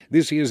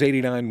This is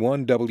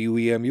 89.1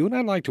 WEMU, and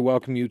I'd like to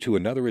welcome you to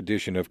another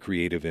edition of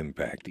Creative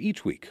Impact.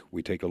 Each week,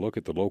 we take a look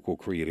at the local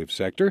creative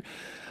sector.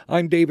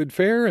 I'm David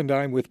Fair, and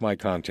I'm with my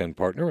content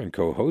partner and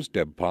co-host,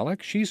 Deb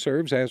Polich. She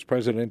serves as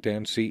president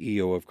and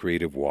CEO of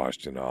Creative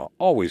Washtenaw.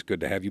 Always good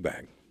to have you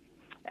back.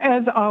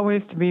 As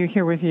always, to be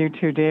here with you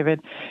too,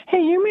 David.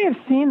 Hey, you may have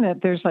seen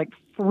that there's like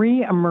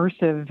 3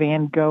 immersive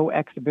Van Gogh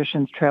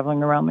exhibitions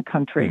traveling around the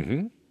country.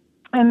 Mm-hmm.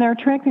 And they're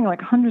attracting like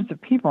hundreds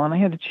of people, and I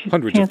had a chance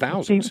Hundreds of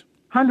thousands. to see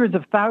hundreds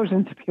of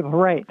thousands of people,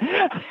 right?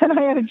 And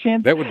I had a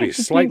chance. That would be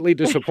slightly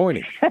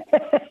disappointing.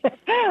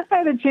 I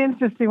had a chance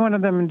to see one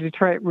of them in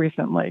Detroit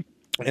recently.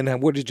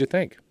 And what did you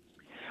think?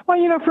 Well,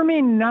 for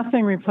me,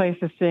 nothing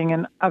replaces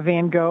seeing a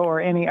Van Gogh or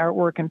any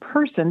artwork in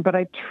person, but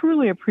I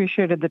truly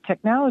appreciated the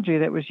technology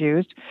that was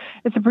used.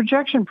 It's a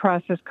projection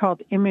process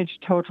called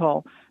Image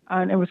Total,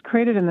 and it was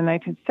created in the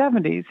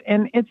 1970s,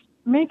 and it's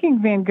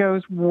making Van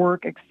Gogh's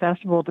work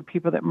accessible to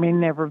people that may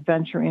never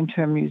venture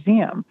into a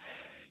museum.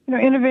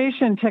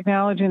 Innovation,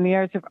 technology, and the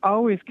arts have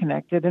always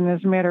connected, and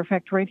as a matter of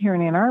fact, right here in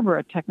Ann Arbor,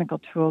 a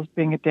technical tool is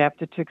being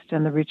adapted to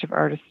extend the reach of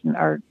artists and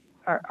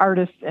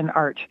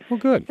art. Well,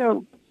 good.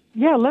 So,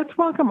 yeah, let's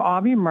welcome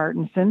Aubrey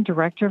Martinson,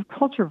 Director of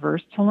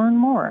CultureVerse, to learn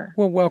more.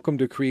 Well, welcome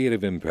to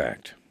Creative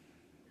Impact.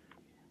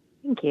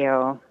 Thank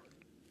you.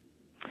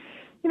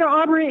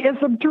 Aubrey, as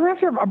a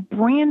director of a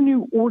brand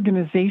new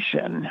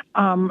organization,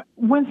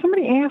 when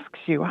somebody asks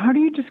you, how do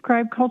you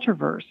describe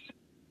CultureVerse?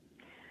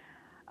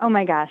 Oh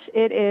my gosh,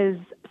 it is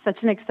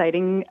such an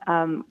exciting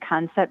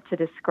concept to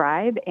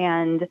describe,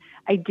 and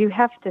I do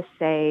have to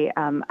say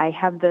I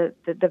have the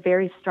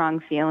very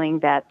strong feeling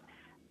that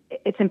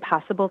it's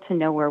impossible to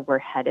know where we're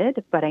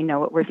headed, but I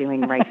know what we're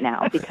doing right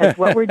now because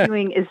what we're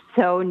doing is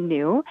so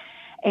new,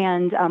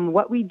 and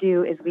what we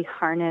do is we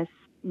harness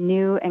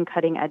new and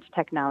cutting-edge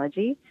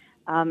technology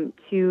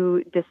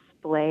to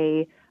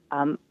display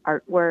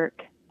artwork,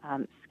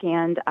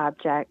 scanned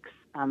objects,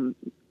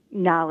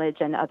 knowledge,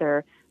 and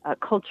other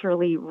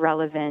culturally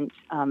relevant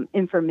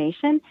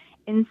information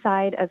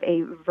inside of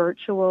a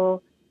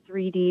virtual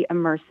 3D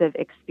immersive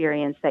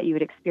experience that you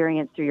would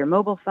experience through your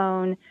mobile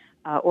phone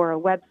or a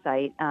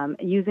website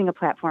using a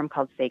platform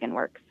called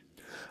SaganWorks.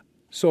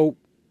 So,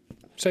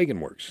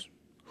 SaganWorks,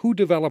 who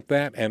developed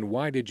that and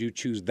why did you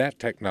choose that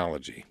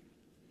technology?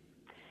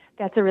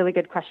 That's a really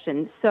good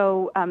question.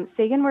 So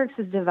SaganWorks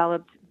is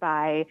developed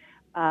by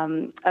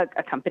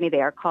a company. They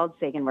are called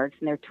SaganWorks,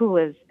 and their tool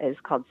is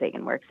called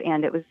SaganWorks.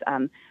 And it was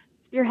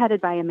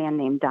spearheaded by a man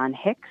named Don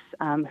Hicks,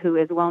 who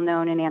is well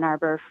known in Ann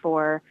Arbor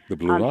for the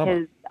Blue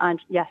Llama.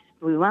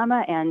 Blue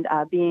Llama, and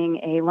being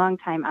a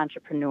longtime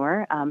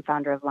entrepreneur,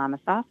 founder of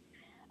LlamaSoft.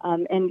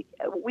 And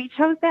we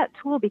chose that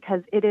tool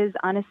because it is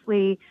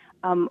honestly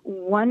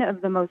one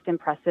of the most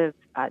impressive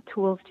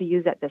tools to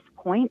use at this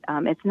point.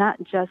 It's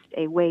not just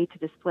a way to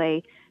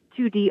display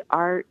 2D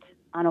art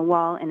on a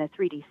wall in a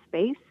 3D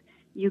space.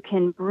 You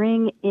can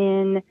bring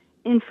in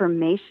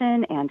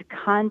information and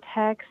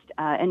context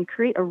and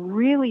create a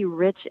really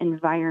rich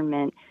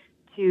environment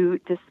to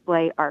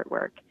display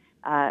artwork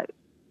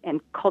and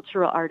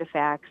cultural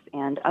artifacts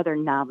and other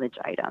knowledge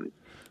items.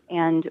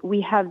 And we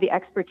have the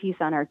expertise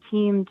on our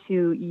team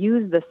to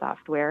use the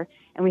software,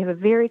 and we have a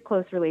very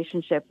close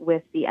relationship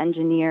with the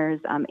engineers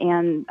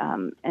and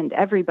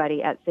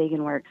everybody at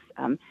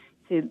SaganWorks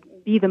to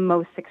be the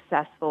most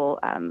successful,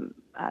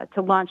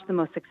 to launch the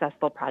most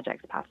successful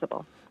projects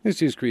possible.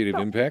 This is Creative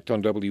Impact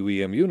on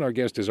WEMU, and our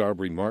guest is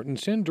Aubrey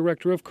Martinson,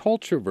 Director of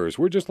CultureVerse.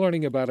 We're just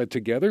learning about it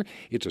together.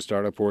 It's a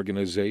startup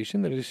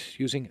organization that is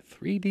using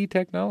 3D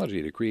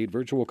technology to create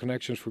virtual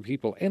connections for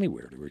people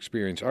anywhere to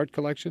experience art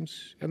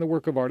collections and the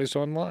work of artists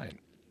online.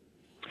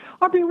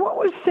 Aubrey, what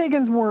was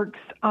SaganWorks,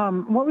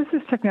 what was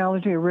this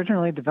technology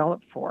originally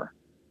developed for?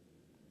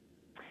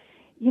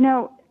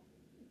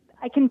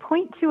 I can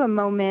point to a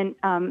moment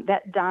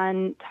that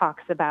Don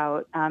talks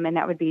about, and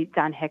that would be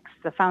Don Hicks,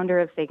 the founder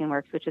of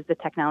SaganWorks, which is the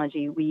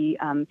technology we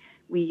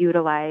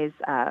utilize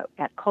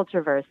at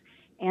CultureVerse.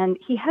 And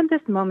he had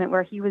this moment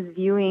where he was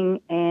viewing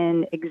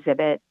an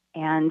exhibit,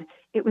 and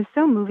it was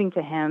so moving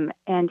to him.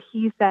 And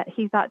he thought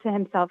to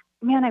himself,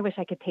 "Man, I wish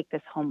I could take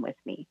this home with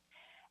me."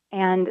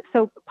 And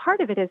so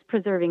part of it is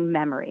preserving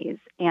memories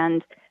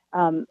and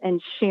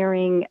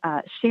sharing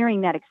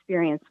that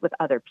experience with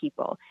other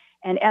people.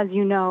 And as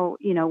you know,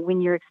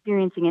 when you're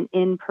experiencing an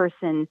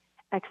in-person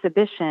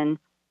exhibition,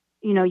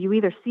 you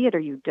either see it or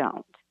you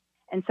don't.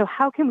 And so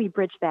how can we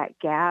bridge that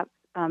gap?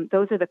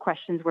 Those are the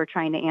questions we're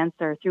trying to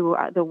answer through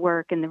the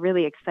work and the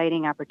really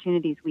exciting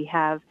opportunities we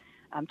have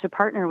to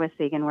partner with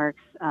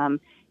SaganWorks,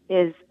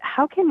 is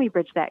how can we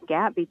bridge that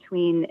gap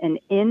between an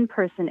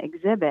in-person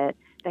exhibit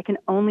that can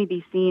only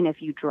be seen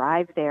if you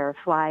drive there,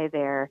 fly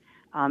there,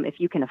 if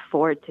you can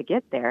afford to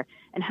get there,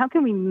 and how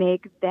can we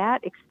make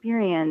that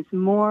experience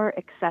more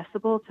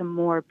accessible to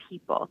more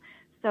people?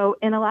 So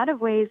in a lot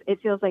of ways, it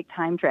feels like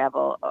time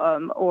travel,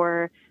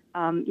 or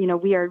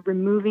we are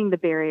removing the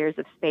barriers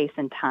of space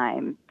and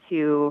time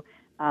to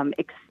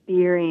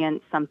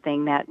experience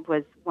something that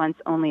was once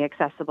only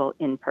accessible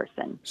in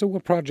person. So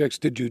what projects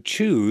did you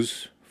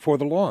choose for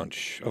the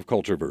launch of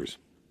CultureVerse?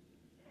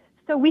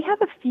 So we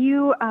have a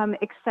few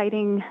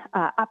exciting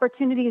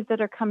opportunities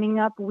that are coming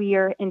up. We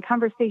are in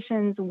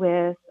conversations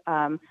with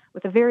a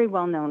very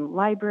well-known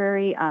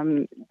library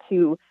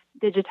to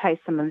digitize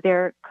some of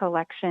their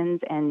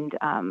collections and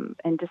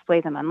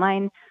display them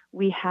online.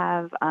 We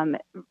have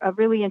a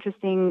really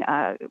interesting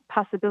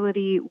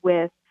possibility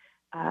with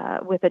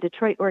a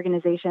Detroit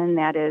organization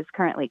that is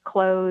currently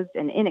closed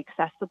and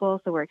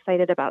inaccessible. So we're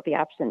excited about the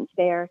options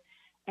there,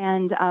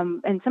 and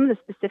some of the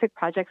specific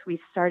projects we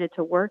started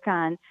to work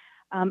on.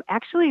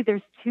 Actually,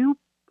 there's two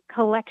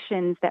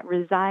collections that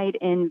reside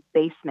in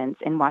basements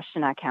in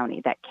Washtenaw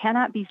County that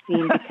cannot be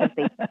seen because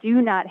they do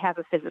not have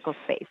a physical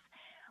space.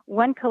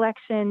 One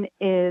collection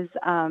is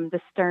the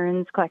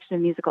Stearns collection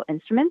of musical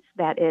instruments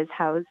that is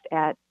housed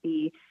at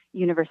the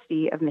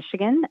University of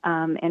Michigan,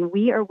 and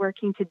we are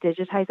working to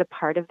digitize a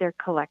part of their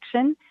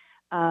collection.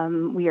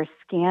 We are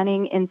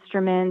scanning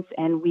instruments,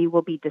 and we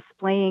will be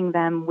displaying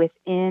them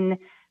within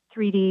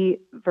 3D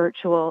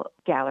virtual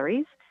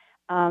galleries.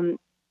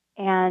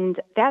 And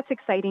that's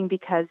exciting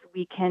because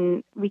we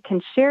can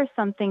share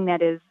something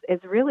that is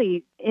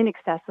really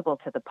inaccessible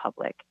to the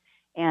public,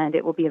 and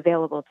it will be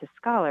available to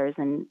scholars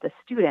and the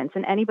students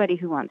and anybody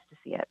who wants to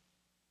see it.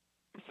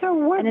 So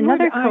what and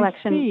another would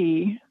collection, I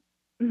see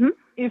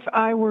if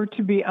I were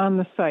to be on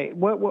the site?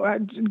 What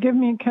give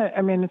me?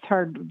 I mean, it's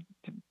hard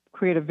to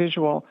create a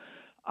visual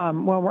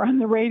while we're on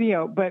the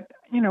radio, but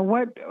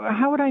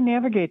how would I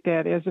navigate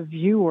that as a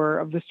viewer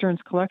of the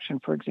Stearns collection,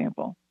 for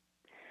example?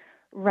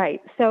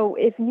 Right. So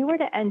if you were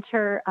to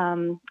enter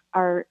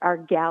our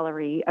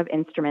gallery of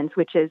instruments,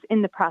 which is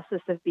in the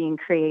process of being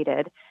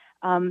created,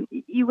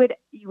 you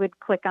would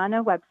click on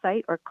a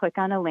website or click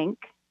on a link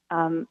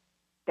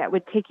that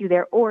would take you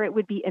there, or it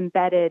would be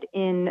embedded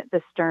in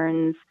the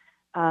Stearns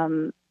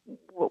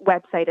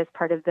website as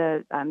part of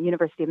the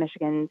University of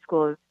Michigan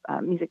School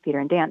of Music, Theater,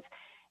 and Dance.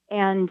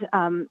 And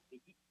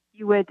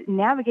you would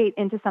navigate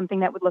into something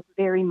that would look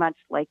very much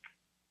like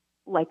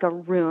a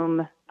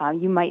room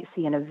you might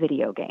see in a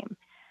video game.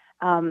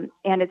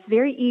 And it's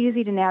very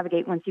easy to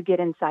navigate once you get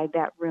inside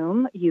that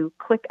room. You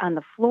click on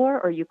the floor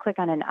or you click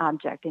on an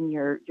object and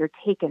you're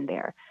taken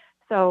there.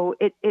 So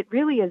it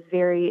really is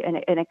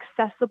an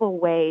accessible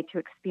way to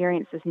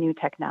experience this new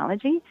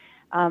technology.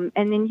 And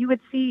then you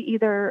would see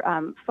either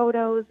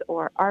photos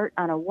or art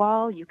on a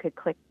wall. You could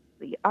click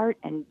the art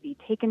and be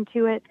taken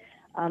to it.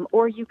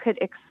 Or you could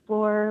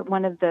explore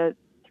one of the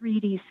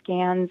 3D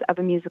scans of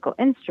a musical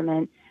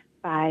instrument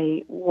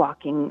by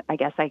walking, I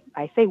guess I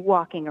say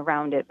walking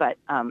around it, but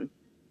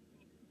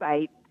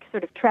by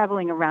sort of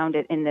traveling around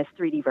it in this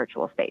 3D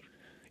virtual space.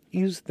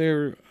 Is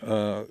there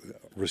a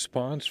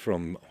response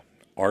from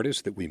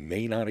artists that we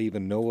may not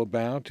even know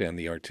about and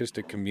the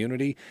artistic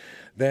community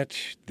that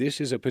this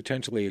is a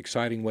potentially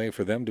exciting way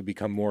for them to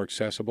become more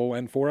accessible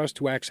and for us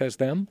to access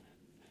them?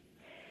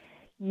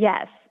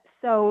 Yes.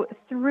 So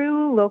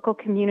through local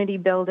community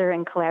builder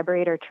and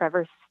collaborator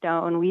Trevor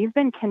Stone, we've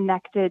been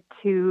connected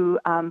to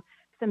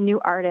some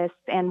new artists,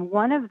 and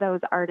one of those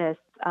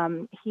artists,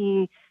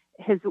 he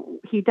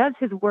does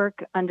his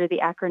work under the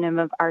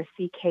acronym of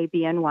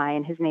RCKBNY,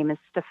 and his name is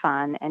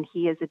Stefan, and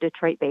he is a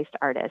Detroit-based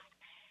artist.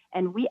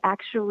 And we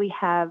actually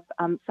have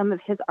some of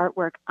his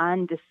artwork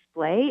on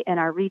display in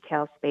our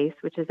retail space,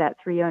 which is at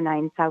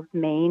 309 South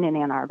Main in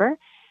Ann Arbor.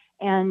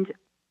 And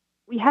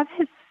we have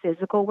his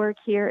physical work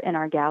here in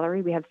our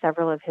gallery. We have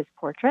several of his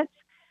portraits,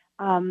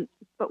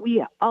 but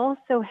we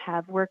also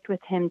have worked with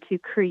him to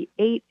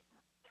create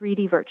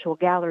 3D virtual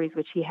galleries,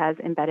 which he has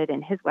embedded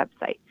in his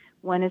website.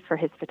 One is for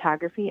his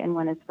photography and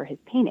one is for his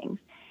paintings.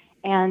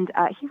 And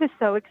he was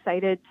so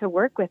excited to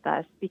work with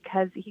us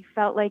because he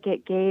felt like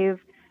it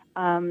gave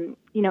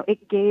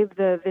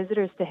the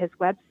visitors to his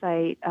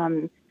website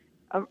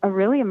a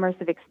really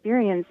immersive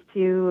experience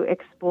to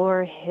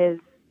explore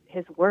his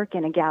work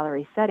in a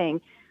gallery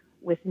setting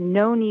with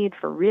no need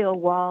for real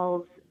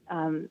walls,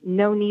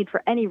 no need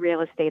for any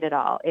real estate at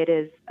all. It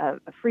is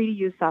a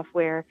free-to-use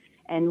software,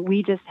 and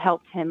we just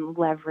helped him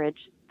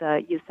leverage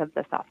the use of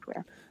the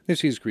software.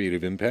 This is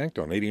Creative Impact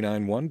on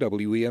 89.1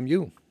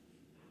 WEMU.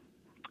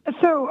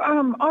 So,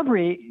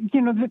 Aubrey,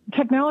 the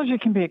technology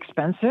can be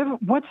expensive.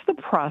 What's the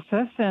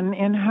process,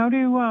 and how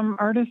do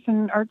artists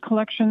and art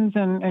collections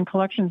and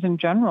collections in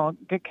general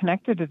get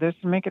connected to this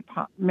and make it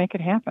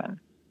happen?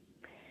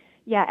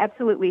 Yeah,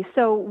 absolutely.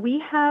 So we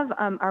have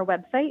our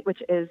website,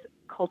 which is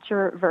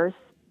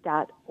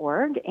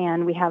CultureVerse.org,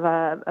 and we have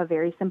a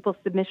very simple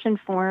submission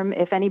form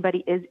if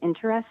anybody is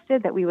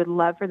interested, that we would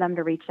love for them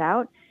to reach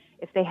out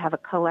if they have a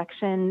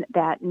collection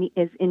that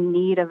is in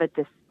need of a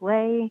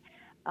display,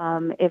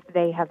 if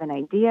they have an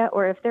idea,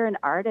 or if they're an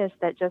artist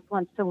that just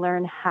wants to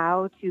learn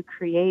how to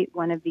create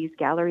one of these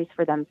galleries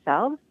for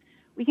themselves.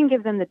 We can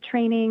give them the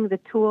training, the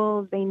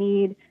tools they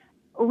need,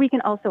 or we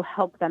can also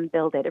help them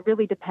build it. It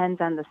really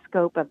depends on the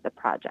scope of the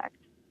project.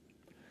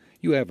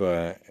 You have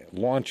a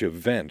launch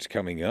event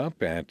coming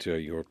up at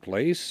your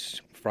place,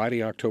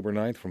 Friday, October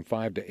 9th from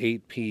 5 to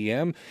 8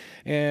 p.m.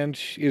 And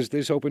is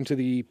this open to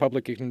the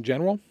public in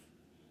general?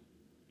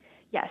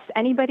 Yes,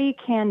 anybody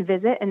can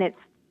visit, and it's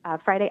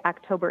Friday,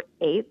 October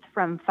 8th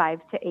from 5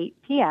 to 8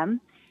 p.m.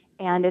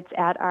 And it's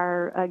at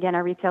our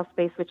retail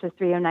space, which is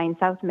 309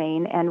 South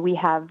Main. And we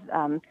have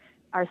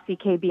our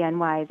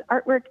CKBNY's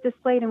artwork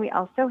displayed. And we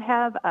also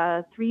have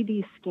a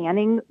 3D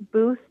scanning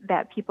booth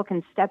that people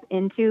can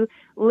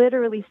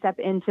literally step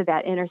into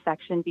that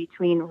intersection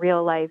between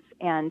real life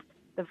and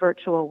the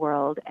virtual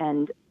world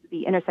and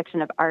the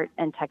intersection of art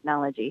and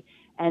technology,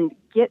 and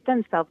get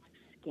themselves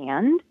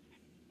scanned.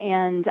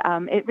 And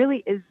it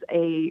really is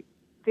a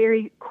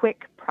very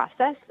quick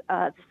process,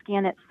 the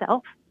scan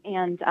itself.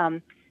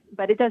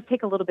 But it does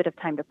take a little bit of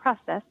time to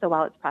process. So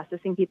while it's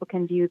processing, people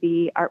can view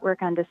the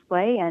artwork on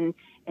display and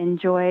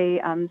enjoy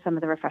some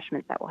of the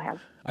refreshments that we'll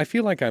have. I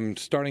feel like I'm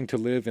starting to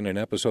live in an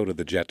episode of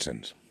The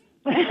Jetsons.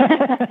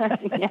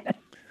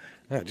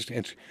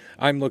 Yes.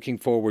 I'm looking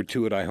forward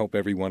to it. I hope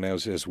everyone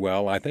is as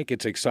well. I think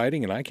it's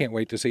exciting, and I can't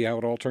wait to see how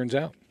it all turns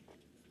out.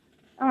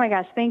 Oh, my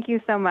gosh. Thank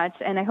you so much.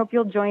 And I hope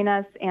you'll join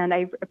us, and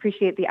I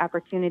appreciate the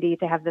opportunity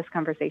to have this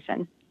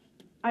conversation.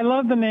 I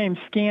love the name,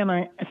 Scan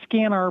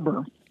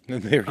Arbor. There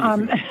you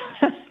go.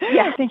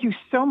 Yeah, thank you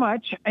so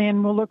much,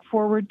 and we'll look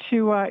forward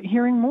to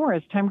hearing more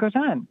as time goes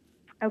on.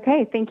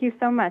 Okay, thank you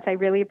so much. I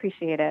really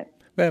appreciate it.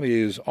 That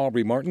is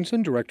Aubrey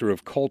Martinson, director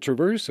of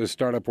CultureVerse, a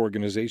startup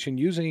organization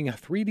using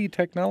 3D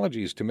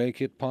technologies to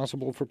make it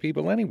possible for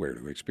people anywhere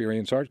to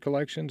experience art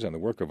collections and the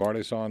work of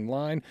artists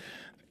online.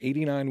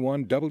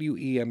 89.1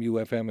 WEMU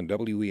FM and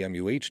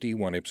WEMU HD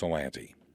 1 Ypsilanti.